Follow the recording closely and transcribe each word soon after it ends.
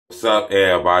What's up,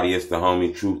 everybody? It's the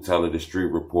homie Truth Teller, the street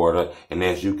reporter. And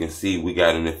as you can see, we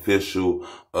got an official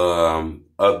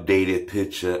updated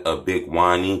picture of Big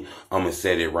Woney. I'm going to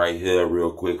set it right here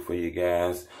real quick for you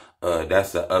guys.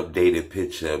 That's an updated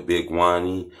picture of Big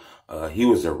Woney. He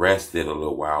was arrested a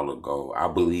little while ago. I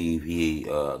believe he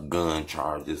gun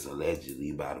charges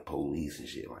allegedly by the police and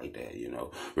shit like that, you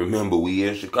know. Remember, we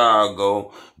in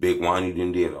Chicago. Big Woney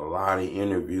did a lot of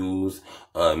interviews.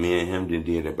 Me and him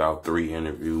did about 3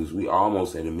 interviews. We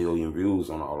almost had 1 million views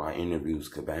on all our interviews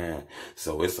combined.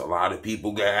 So it's a lot of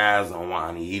people got eyes on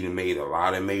Woney. He done made a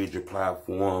lot of major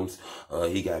platforms.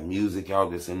 He got music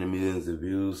out that's in the millions of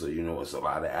views. So, you know, it's a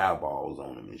lot of eyeballs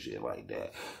on him and shit like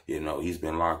that. You know, he's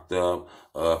been locked up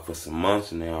for some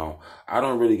months now. I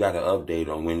don't really got an update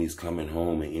on when he's coming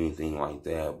home and anything like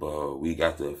that, but we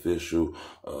got the official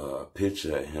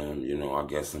picture of him. You know, I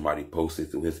guess somebody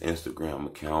posted through his Instagram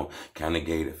account, kind of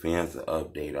gave the fans an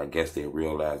update. I guess they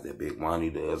realized that Big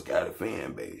Woney does got a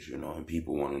fan base, you know, and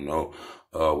people want to know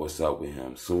what's up with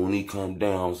him. Soon he come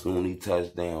down, soon he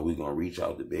touch down, we gonna reach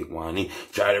out to Big Woney,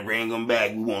 try to bring him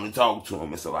back. We want to talk to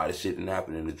him. It's a lot of shit that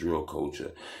happened in the drill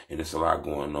culture, and it's a lot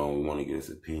going on. We want to get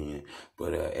his opinion.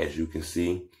 But as you can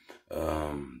see,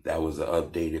 that was an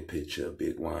updated picture of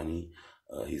Big Woney.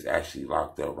 He's actually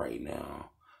locked up right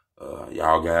now.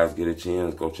 Y'all guys get a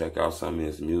chance, go check out some of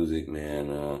his music,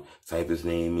 man. Type his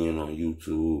name in on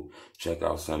YouTube. Check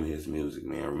out some of his music,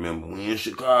 man. Remember, we in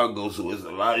Chicago, so there's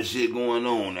a lot of shit going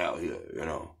on out here, you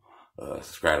know.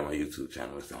 Subscribe to my YouTube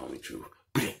channel. It's the homie Truth.